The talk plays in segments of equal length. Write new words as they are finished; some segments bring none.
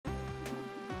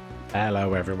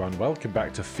Hello everyone, welcome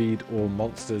back to Feed All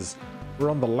Monsters. We're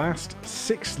on the last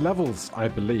 6 levels, I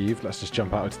believe. Let's just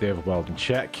jump out into the overworld and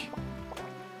check.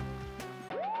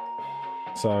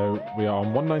 So we are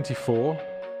on 194,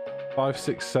 5,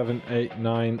 6, 7, 8,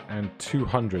 9, and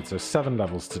 200. So 7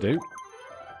 levels to do.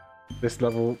 This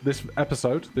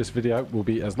video will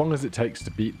be as long as it takes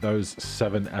to beat those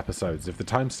 7 episodes. If the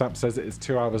timestamp says it is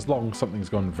 2 hours long, something's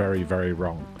gone very, very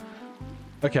wrong.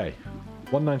 Okay,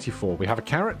 194. We have a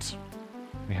carrot.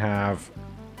 We have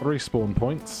 3 spawn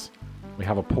points. We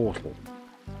have a portal.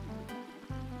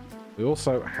 We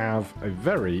also have a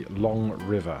very long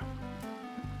river.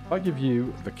 If I give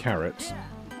you the carrot,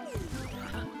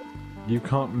 you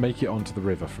can't make it onto the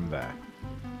river from there.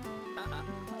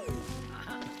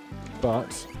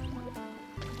 But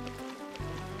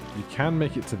you can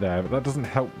make it to there, but that doesn't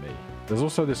help me. There's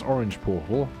also this orange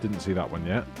portal. Didn't see that one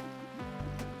yet.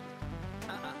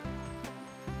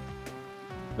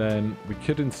 Then we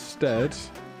could instead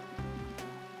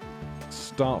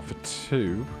start for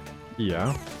 2 here.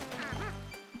 I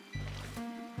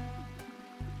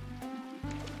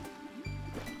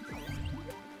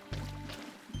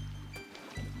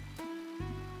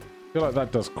feel like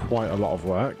that does quite a lot of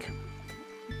work.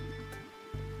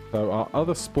 So our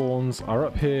other spawns are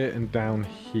up here and down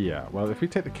here. Well, if we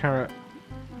take the carrot,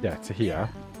 yeah, to here,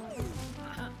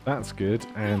 that's good.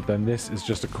 And then this is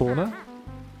just a corner.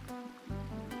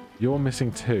 You're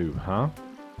missing 2, huh?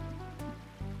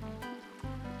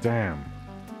 Damn.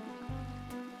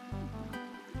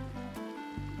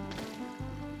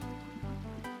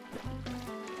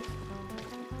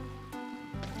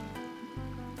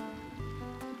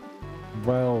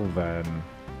 Well then.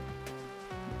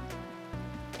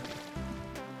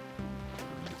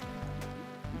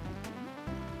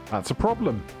 That's a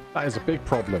problem. That is a big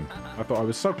problem. I thought I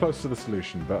was so close to the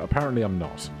solution, but apparently I'm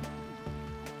not.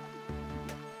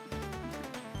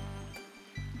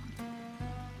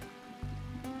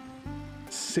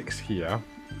 Six here.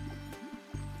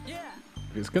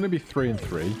 If it's going to be 3 and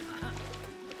 3,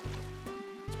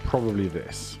 it's probably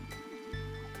this.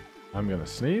 I'm going to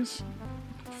sneeze.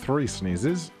 3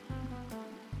 sneezes.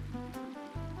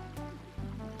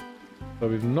 So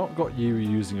we've not got you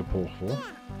using a portal.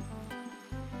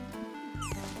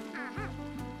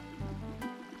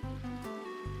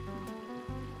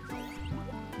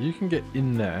 You can get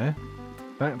in there.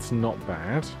 That's not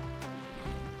bad.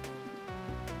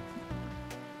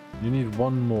 You need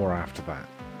 1 more after that.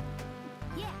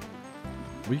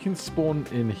 We can spawn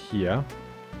in here.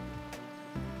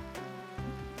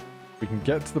 We can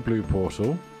get to the blue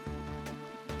portal.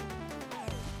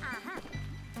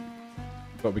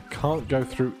 But we can't go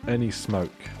through any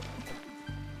smoke.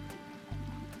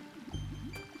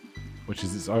 Which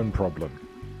is its own problem.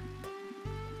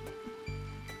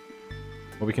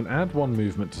 Well, we can add 1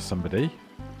 movement to somebody.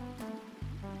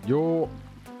 You're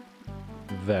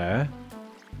there.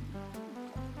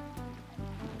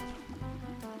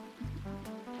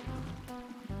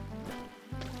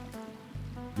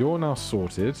 You're now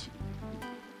sorted.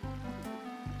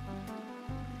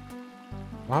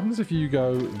 What happens if you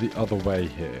go the other way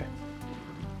here?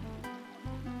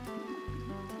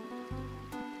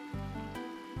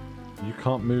 You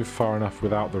can't move far enough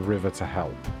without the river to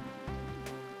help.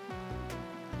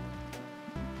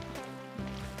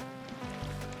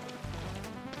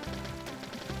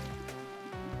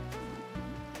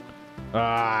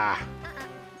 Ah!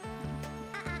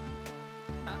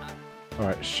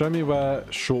 Alright, show me where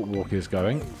Short Walk is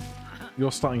going.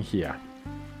 You're starting here.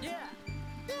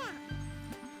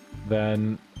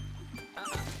 Then...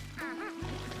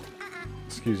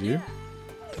 excuse you.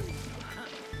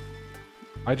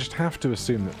 I just have to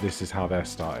assume that this is how they're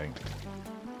starting.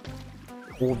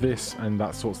 Or this, and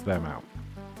that sorts them out.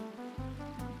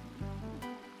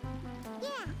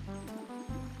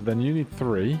 Then you need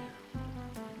 3.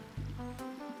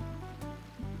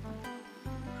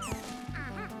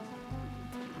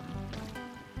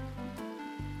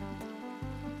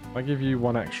 I give you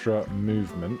 1 extra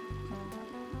movement.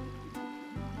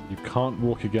 You can't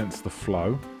walk against the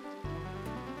flow.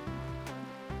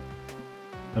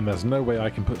 And there's no way I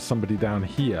can put somebody down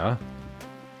here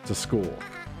to score.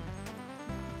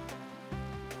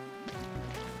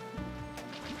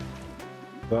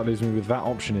 That leaves me with that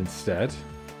option instead.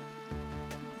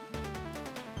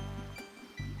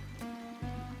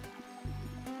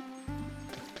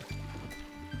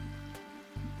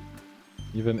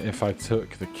 Even if I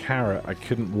took the carrot, I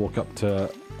couldn't walk up to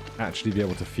actually be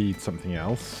able to feed something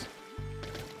else.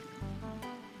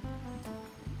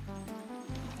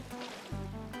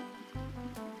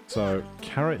 So,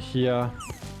 carrot here,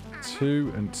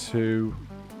 2 and 2.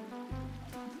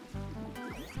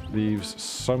 leaves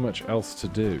so much else to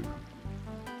do.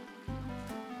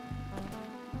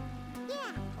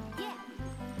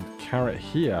 And carrot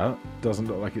here doesn't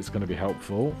look like it's going to be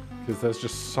helpful because there's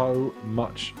just so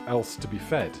much else to be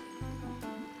fed.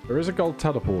 There is a gold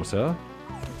teleporter,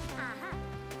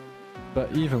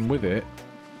 but even with it,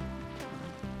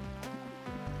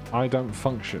 I don't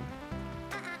function.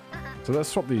 So let's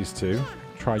swap these two.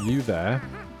 Try you there.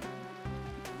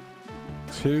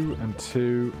 2 and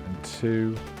 2 and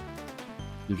 2.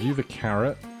 Give you the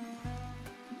carrot.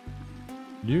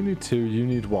 You need 2, you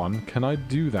need 1. Can I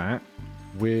do that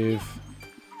with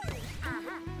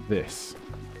this?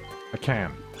 I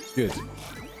can. Good.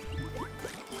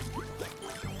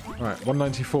 Alright,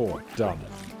 194. Done.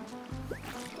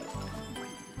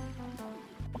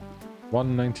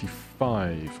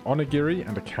 195. Onigiri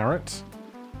and a carrot.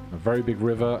 A very big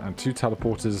river and 2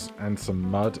 teleporters and some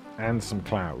mud and some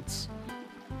clouds.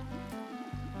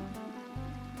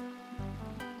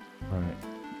 Right.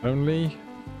 Only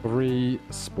 3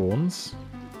 spawns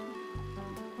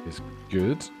is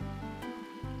good.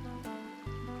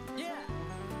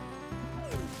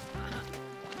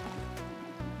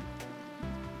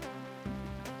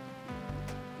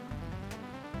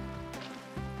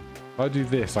 If I do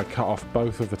this, I cut off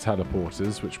both of the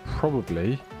teleporters, which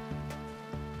probably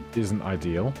isn't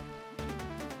ideal.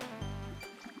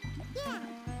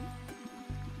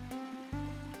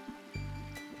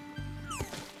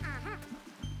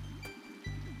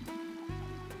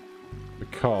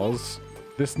 Because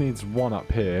this needs 1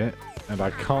 up here, and I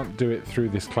can't do it through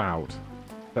this cloud.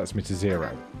 That's me to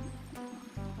 0.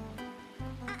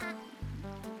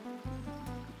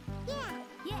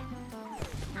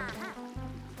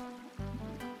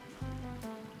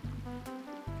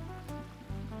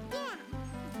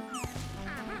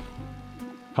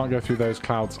 Can't go through those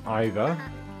clouds either.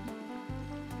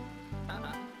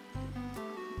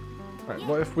 Right,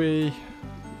 what if we...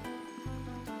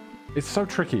 It's so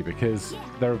tricky because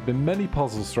there have been many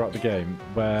puzzles throughout the game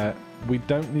where we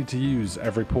don't need to use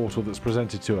every portal that's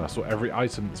presented to us or every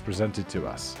item that's presented to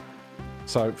us.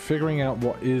 So figuring out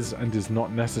what is and is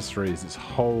not necessary is its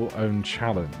whole own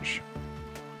challenge.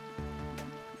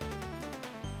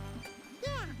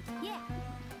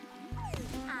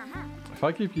 If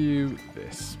I give you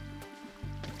this.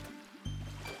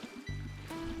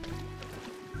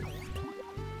 We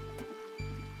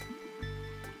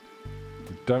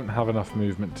don't have enough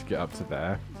movement to get up to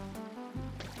there.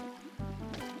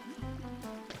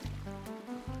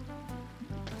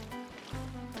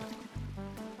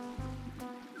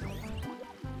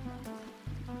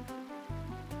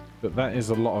 But that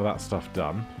is a lot of that stuff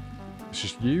done. It's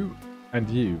just you and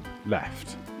you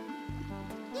left.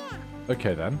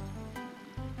 Okay then.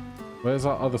 Where's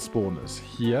our other spawners?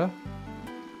 Here.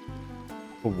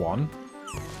 For 1.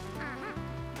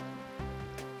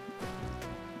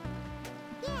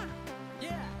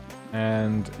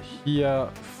 And here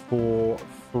for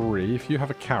 3. If you have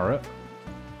a carrot.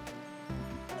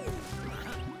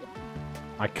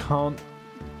 I can't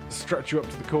stretch you up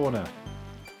to the corner.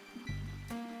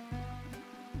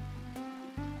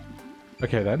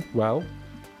 Okay then, well,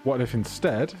 what if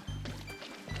instead...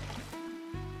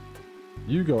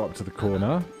 You go up to the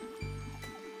corner.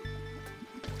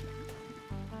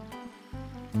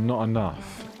 Not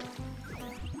enough.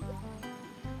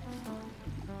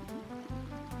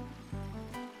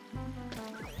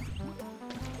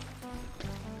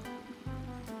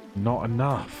 Not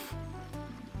enough.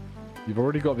 You've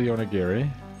already got the onigiri.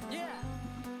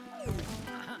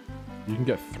 You can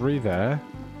get 3 there.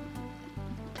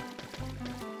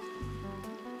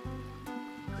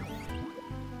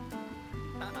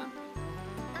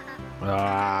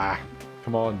 Ah,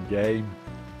 come on, game.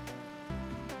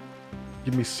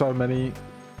 Give me so many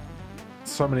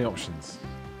options.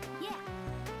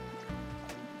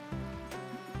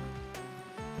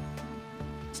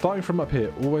 Starting from up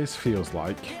here always feels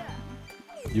like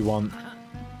you want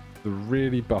the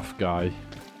really buff guy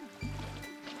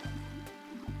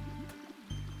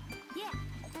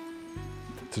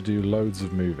to do loads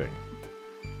of moving.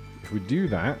 If we do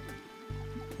that,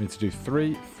 we need to do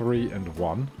 3, 3, and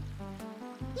 1.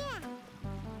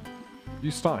 You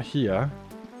start here.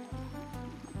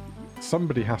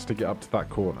 Somebody has to get up to that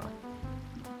corner.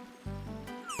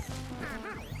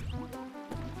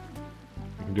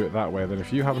 You can do it that way. Then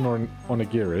if you have an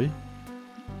onigiri,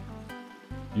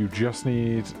 you just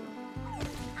need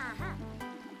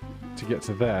to get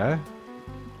to there.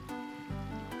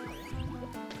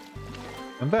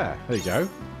 And there you go.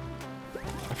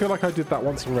 I feel like I did that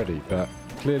once already, but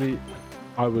clearly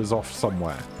I was off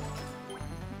somewhere.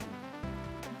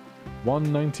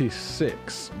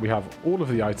 196. We have all of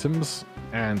the items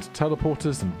and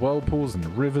teleporters and whirlpools and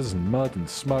rivers and mud and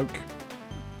smoke.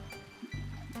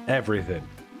 Everything.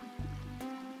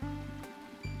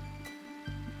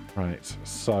 Right,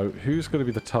 so who's going to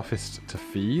be the toughest to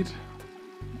feed?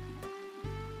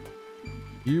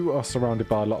 You are surrounded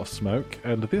by a lot of smoke,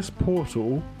 and this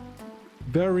portal,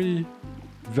 very,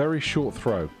 very short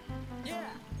throw.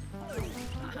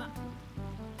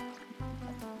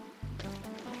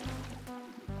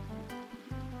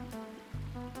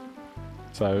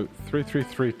 So,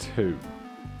 3332.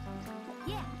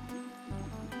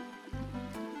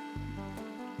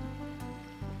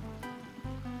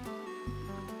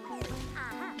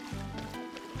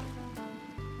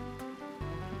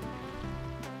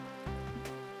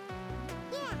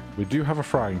 We do have a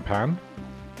frying pan.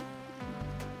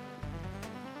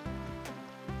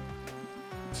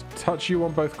 Touch you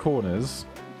on both corners.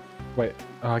 Wait,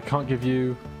 I can't give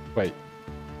you... Wait.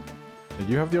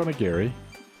 You have the onigiri.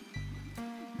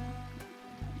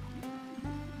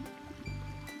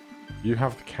 You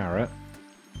have the carrot.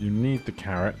 You need the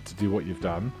carrot to do what you've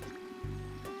done.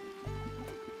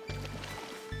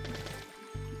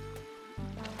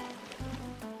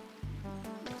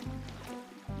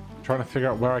 Trying to figure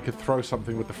out where I could throw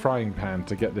something with the frying pan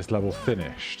to get this level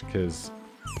finished, because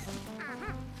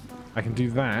I can do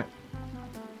that,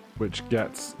 which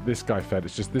gets this guy fed.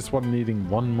 It's just this one needing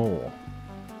one more.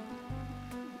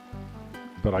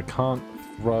 But I can't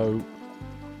throw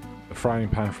the frying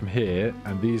pan from here,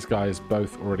 and these guys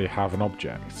both already have an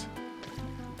object.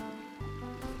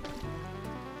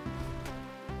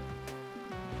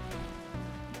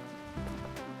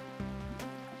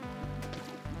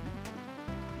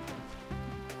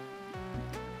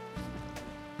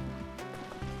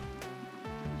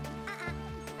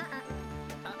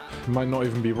 Might not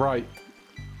even be right.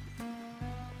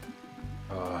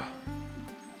 Come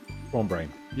on,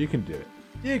 brain. You can do it.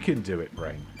 You can do it,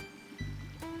 brain.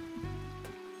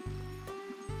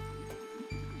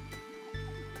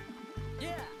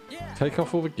 Take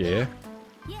off all the gear.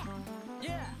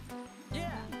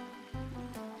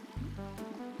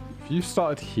 If you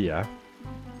started here,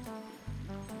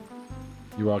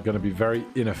 you are going to be very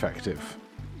ineffective.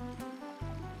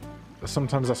 But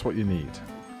sometimes that's what you need.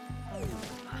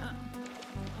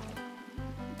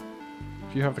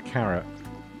 If you have the carrot,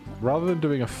 rather than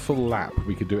doing a full lap,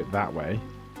 we could do it that way.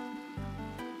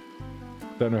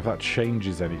 Don't know if that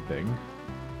changes anything.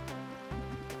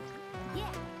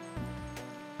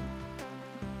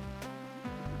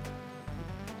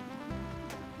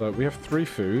 So we have 3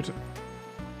 food.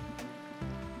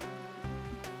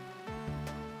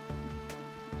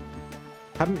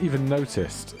 Hadn't even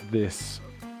noticed this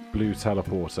blue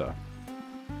teleporter.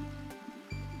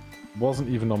 Wasn't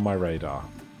even on my radar.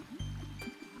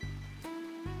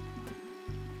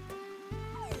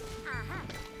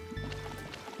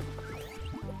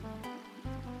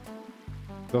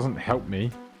 Doesn't help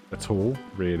me at all,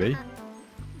 really.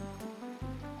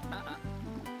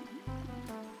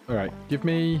 Alright, give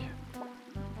me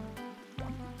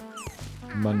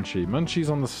Munchie. Munchie's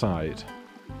on the side.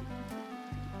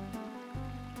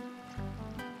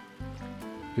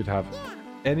 Could have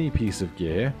any piece of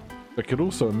gear, but could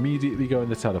also immediately go in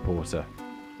the teleporter.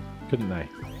 Couldn't they?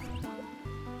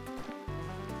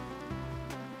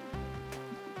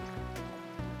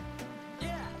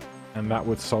 And that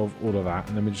would solve all of that.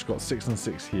 And then we just got 6 and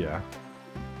 6 here.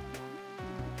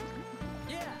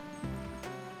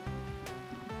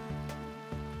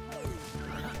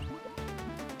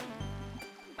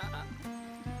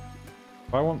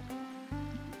 If I want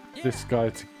this guy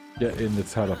to get in the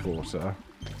teleporter,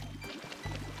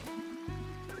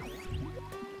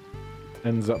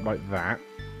 ends up like that.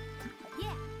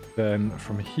 Then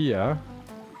from here,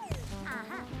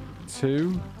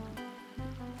 2,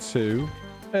 2.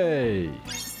 Hey!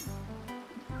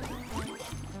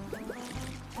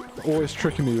 Always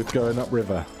tricking me with going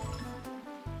upriver.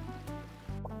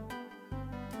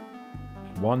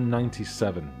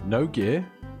 197. No gear.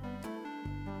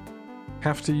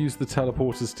 Have to use the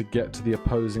teleporters to get to the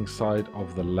opposing side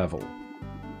of the level.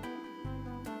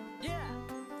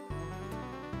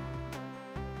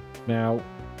 Now,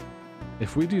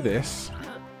 if we do this,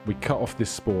 we cut off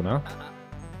this spawner.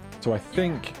 So I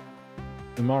think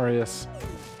Marius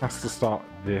has to start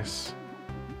this,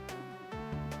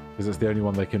 because it's the only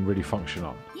one they can really function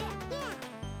on.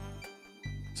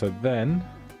 So then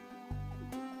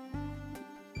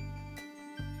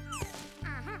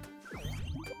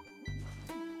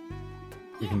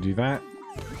we can do that,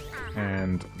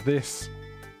 and this.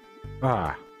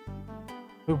 We're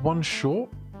 1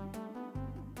 short?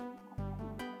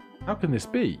 How can this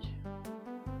be?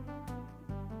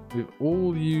 We've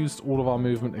all used all of our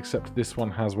movement except this one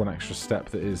has one extra step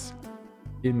that is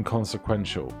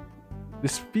inconsequential.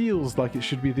 This feels like it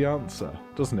should be the answer,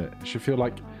 doesn't it? It should feel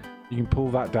like you can pull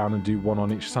that down and do one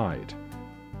on each side.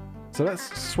 So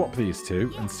let's swap these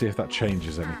two and see if that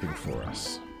changes anything for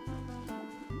us.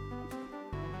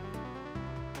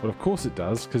 Well, of course it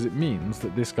does, because it means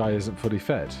that this guy isn't fully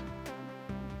fed.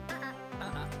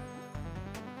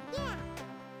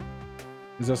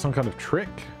 Is there some kind of trick?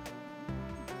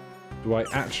 Do I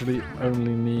actually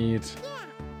only need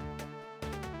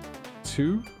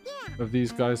 2 of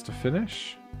these guys to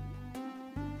finish?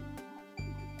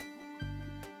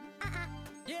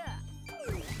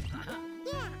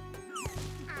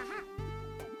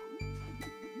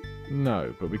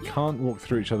 No, but we can't walk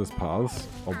through each other's paths,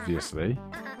 obviously.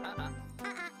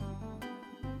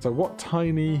 So what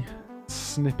tiny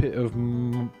snippet of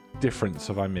difference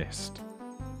have I missed?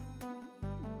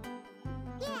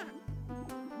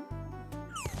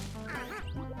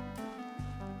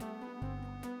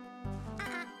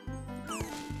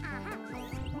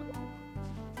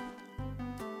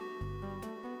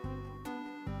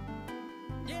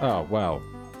 Oh, well.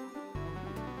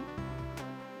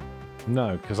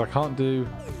 No, because I can't do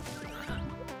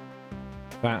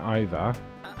that either.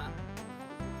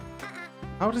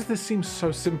 How does this seem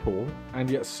so simple and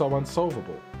yet so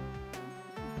unsolvable?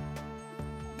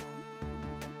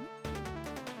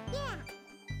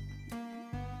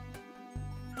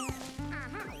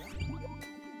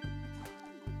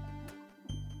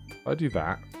 If I do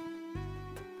that.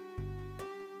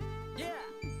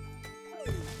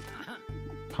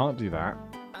 Can't do that.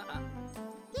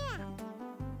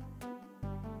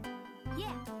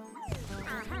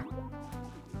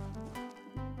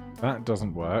 That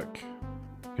doesn't work,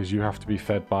 because you have to be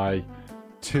fed by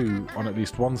 2 on at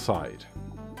least one side.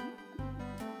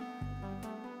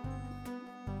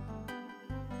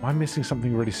 Am I missing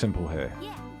something really simple here?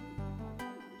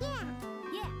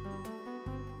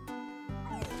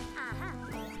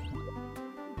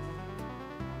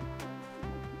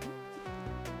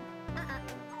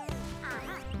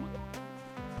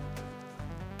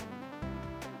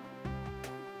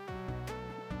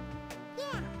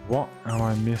 What am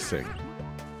I missing?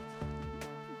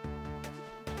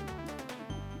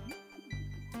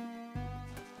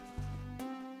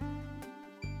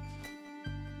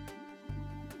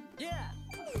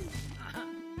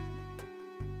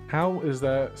 How is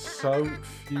there so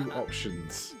few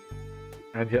options,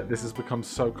 and yet this has become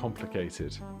so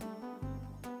complicated?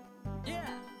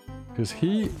 Because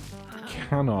he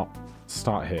cannot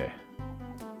start here.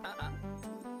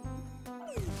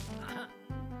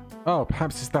 Oh,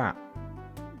 perhaps it's that.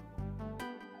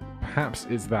 Perhaps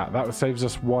it's that. That saves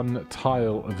us 1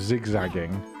 tile of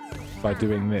zigzagging by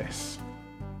doing this.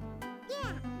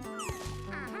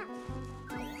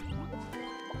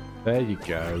 There you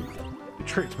go. You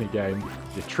tricked me, game.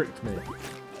 You tricked me.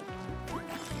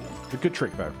 A good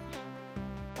trick, though.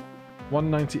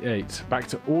 198. Back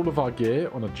to all of our gear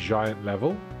on a giant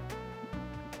level.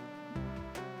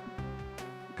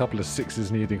 Couple of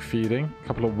 6s needing feeding,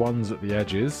 couple of 1s at the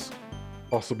edges,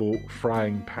 possible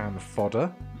frying pan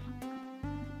fodder.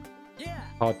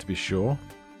 Hard to be sure.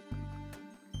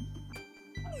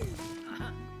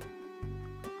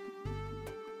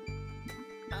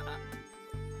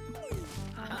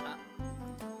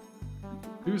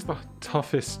 Who's the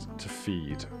toughest to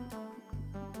feed?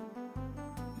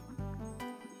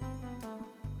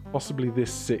 Possibly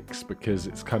this 6, because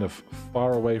it's kind of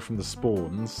far away from the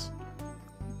spawns.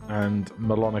 And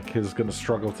Melonica is going to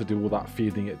struggle to do all that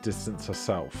feeding at distance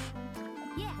herself.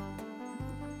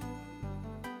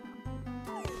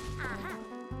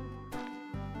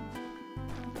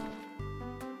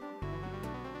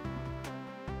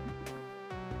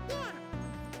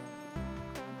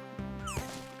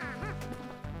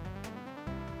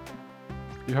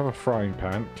 You have a frying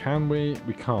pan. Can we?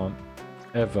 We can't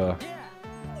ever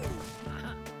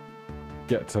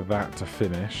get to that to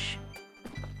finish.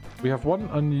 We have 1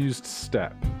 unused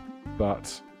step,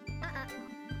 but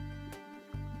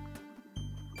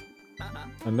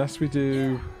unless we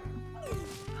do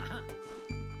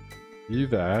you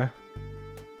there,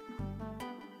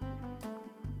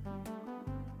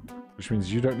 which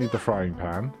means you don't need the frying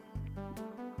pan.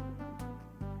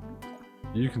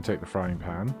 You can take the frying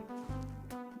pan.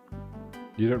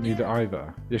 You don't need it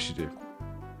either. Yes, you do.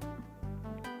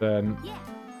 Then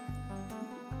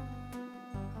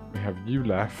we have you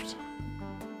left.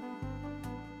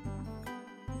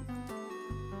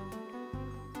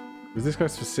 Because this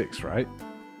goes for 6, right?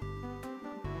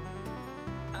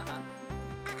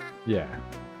 Yeah.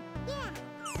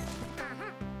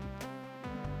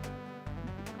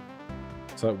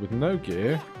 So with no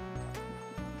gear,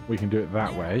 we can do it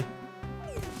that way.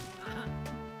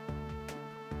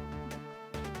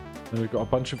 And we've got a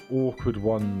bunch of awkward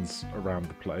ones around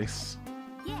the place.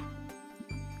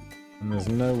 And there's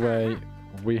no way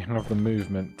we have the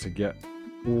movement to get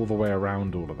all the way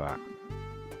around all of that.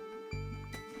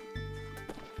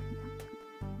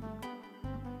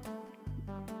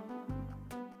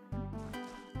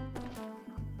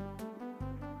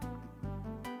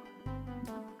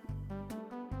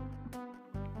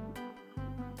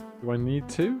 Do I need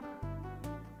to?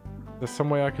 There's some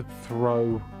way I could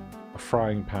throw a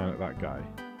frying pan at that guy.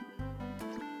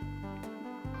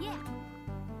 Yeah.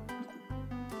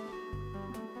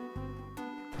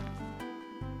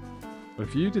 But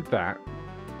if you did that...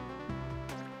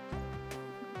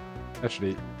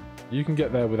 Actually, you can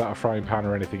get there without a frying pan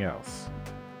or anything else.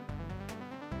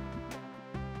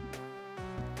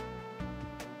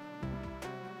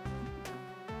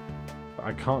 But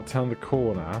I can't turn the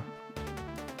corner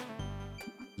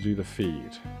to do the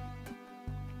feed.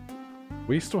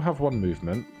 We still have one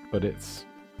movement, but it's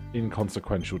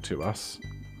inconsequential to us.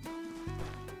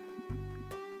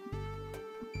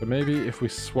 So maybe if we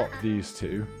swap these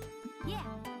two. Yeah.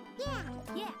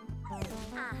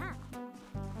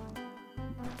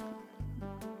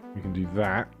 We can do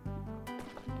that.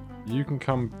 You can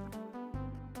come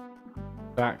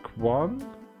back one.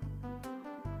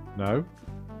 No.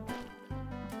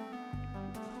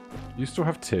 You still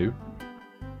have two.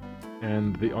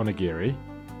 And the onigiri.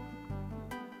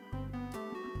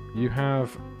 You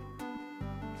have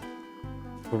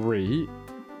 3. You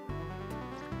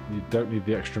don't need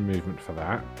the extra movement for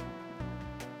that.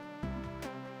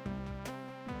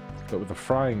 But with the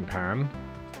frying pan,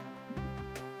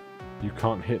 you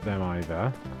can't hit them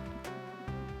either.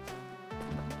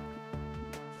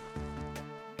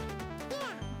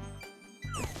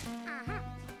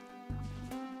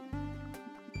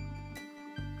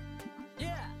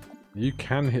 You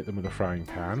can hit them with a frying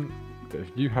pan, but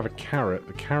if you have a carrot,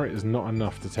 the carrot is not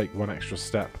enough to take one extra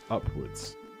step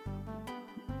upwards.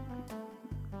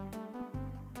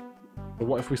 But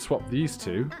what if we swap these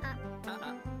two?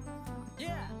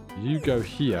 You go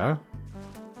here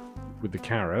with the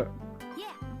carrot,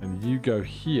 and you go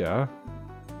here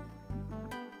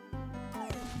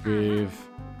with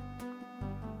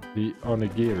the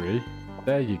onigiri.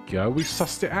 There you go, we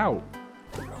sussed it out.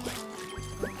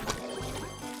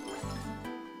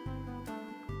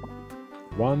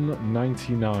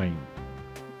 $1.99.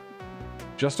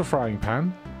 Just a frying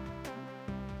pan.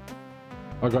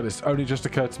 Oh god, it's only just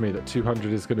occurred to me that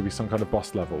 200 is going to be some kind of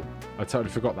boss level. I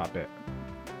totally forgot that bit.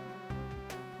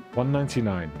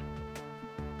 $1.99.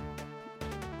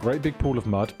 Great big pool of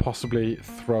mud, possibly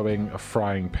throwing a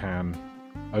frying pan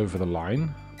over the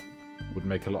line. Would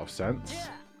make a lot of sense.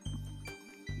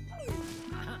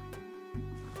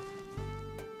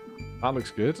 That looks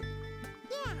good.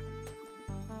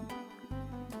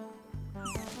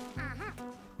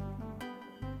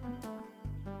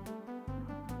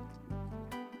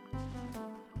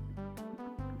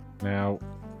 Now,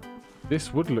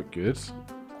 this would look good.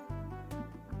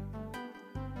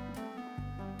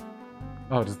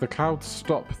 Oh, does the cloud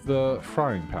stop the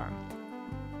frying pan?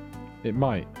 It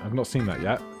might. I've not seen that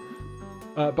yet.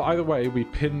 But either way, we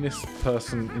pin this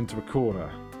person into a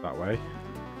corner that way.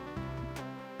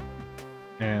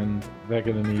 And they're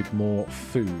going to need more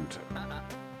food.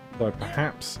 So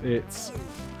perhaps it's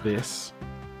this.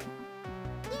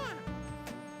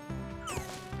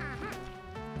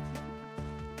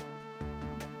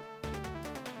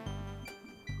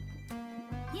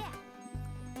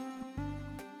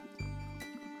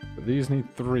 But these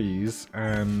need 3s,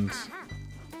 and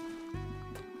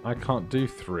I can't do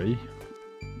 3.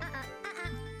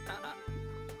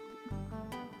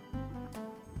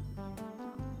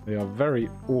 They are very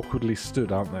awkwardly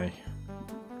stood, aren't they?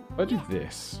 If I do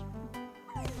this,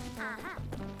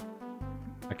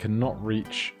 I cannot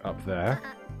reach up there.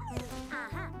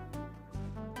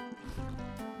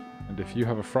 And if you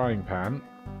have a frying pan,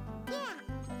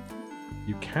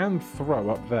 you can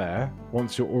throw up there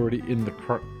once you're already in the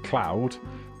cloud,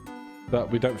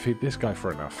 but we don't feed this guy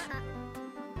for enough.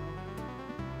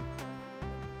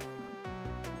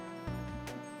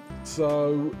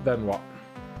 So, then what?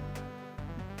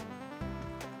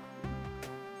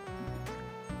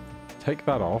 Take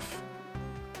that off.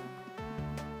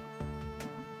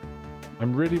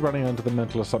 I'm really running under the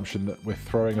mental assumption that we're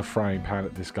throwing a frying pan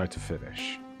at this guy to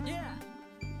finish.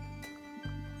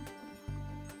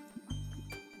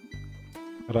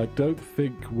 But I don't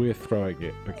think we're throwing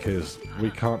it because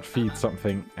we can't feed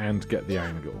something and get the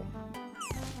angle.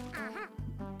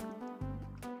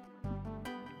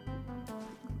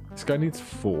 This guy needs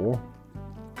 4.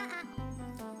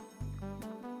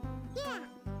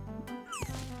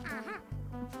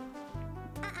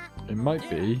 It might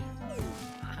be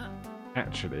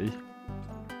actually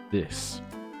this.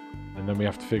 And then we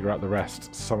have to figure out the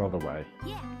rest some other way.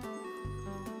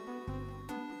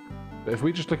 But if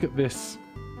we just look at this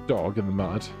dog in the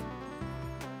mud,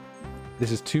 this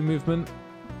is 2 movement,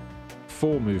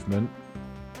 4 movement.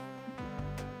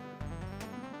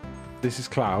 This is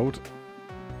Cloud.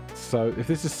 So if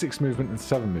this is 6 movement and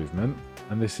 7 movement,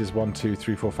 and this is 1, 2,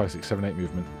 3, 4, 5, 6, 7, 8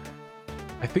 movement,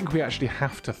 I think we actually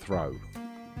have to throw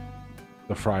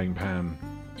the frying pan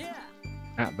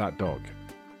at that dog.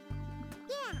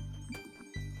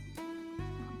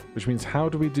 Which means, how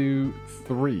do we do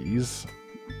 3s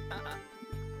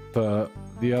for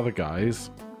the other guys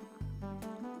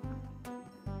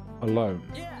alone?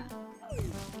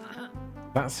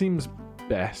 That seems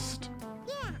best.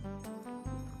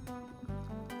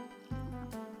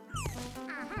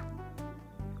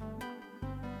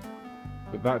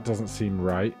 But that doesn't seem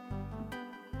right.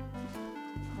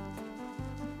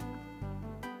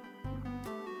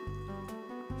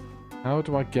 How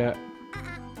do I get...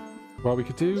 Well, we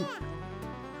could do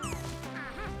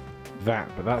that,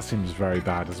 but that seems very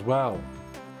bad as well.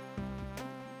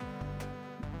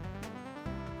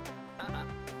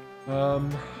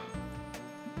 Oh,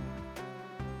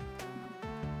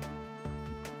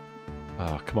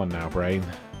 come on now, brain.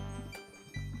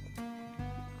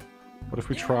 What if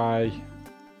we try...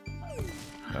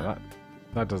 No,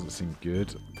 that doesn't seem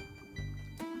good.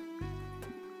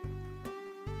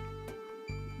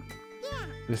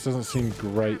 This doesn't seem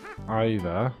great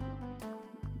either.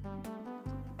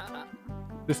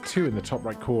 This 2 in the top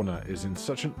right corner is in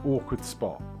such an awkward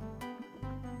spot.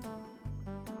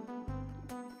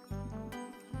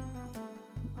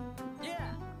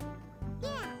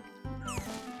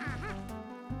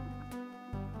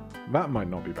 That might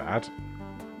not be bad.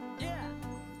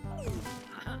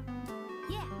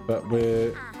 But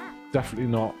we're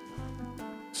definitely not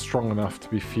strong enough to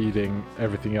be feeding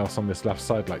everything else on this left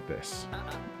side like this.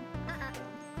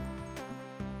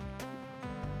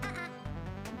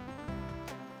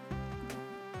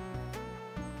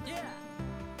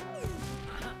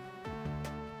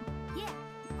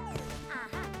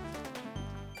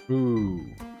 Ooh.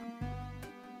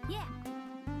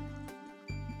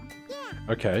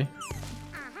 Okay.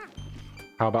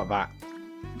 How about that?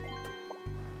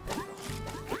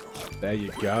 There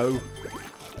you go.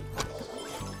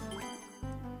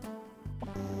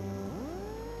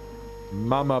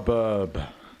 Mama Burb.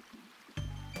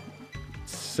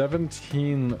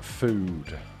 17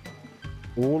 food.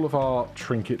 All of our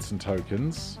trinkets and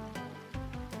tokens.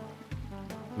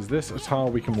 Is this a tile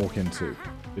we can walk into?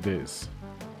 It is.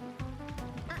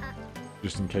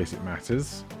 Just in case it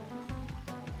matters.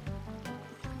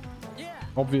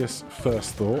 Obvious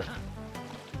first thought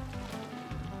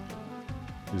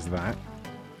is that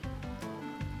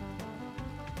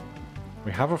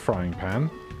we have a frying pan.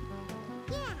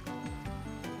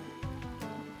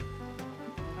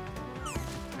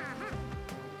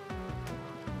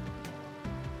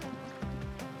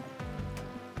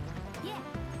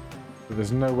 But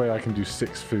there's no way I can do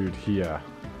 6 food here.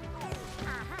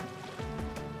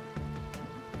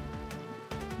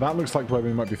 That looks like where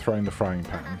we might be throwing the frying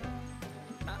pan.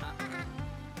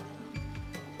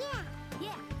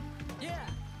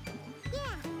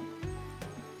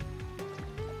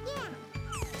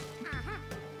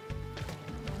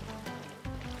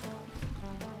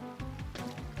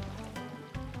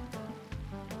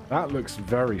 That looks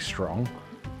very strong.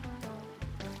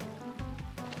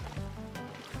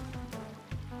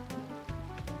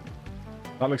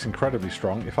 That looks incredibly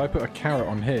strong. If I put a carrot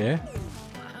on here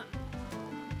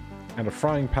and a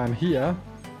frying pan here,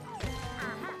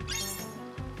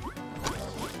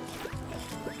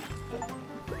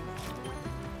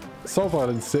 solve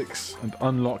Island 6 and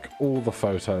unlock all the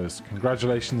photos.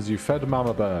 Congratulations, you fed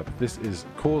Mama Burb. This is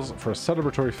cause for a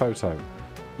celebratory photo.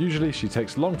 Usually she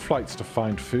takes long flights to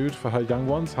find food for her young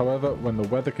ones. However, when the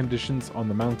weather conditions on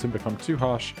the mountain become too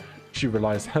harsh, she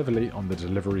relies heavily on the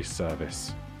delivery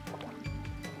service.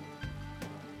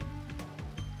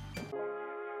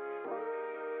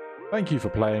 Thank you for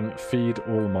playing Feed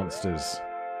All Monsters.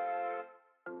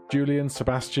 Julian,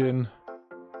 Sebastian,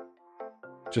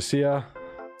 Jasia,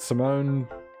 Simone,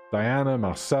 Diana,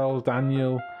 Marcel,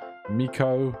 Daniel,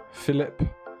 Miko, Philip,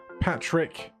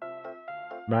 Patrick,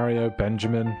 Mario,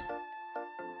 Benjamin.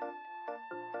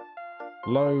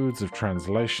 Loads of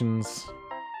translations.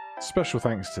 Special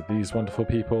thanks to these wonderful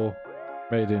people.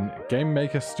 Made in Game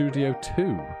Maker Studio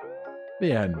 2.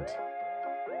 The end.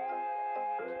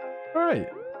 Alright.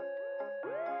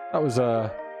 That was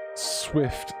a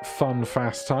swift, fun,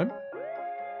 fast time.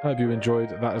 I hope you enjoyed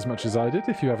that as much as I did.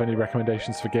 If you have any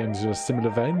recommendations for games in a similar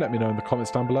vein, let me know in the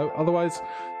comments down below. Otherwise,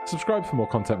 subscribe for more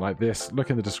content like this. Look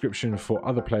in the description for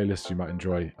other playlists you might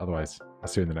enjoy. Otherwise, I'll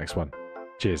see you in the next one.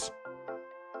 Cheers.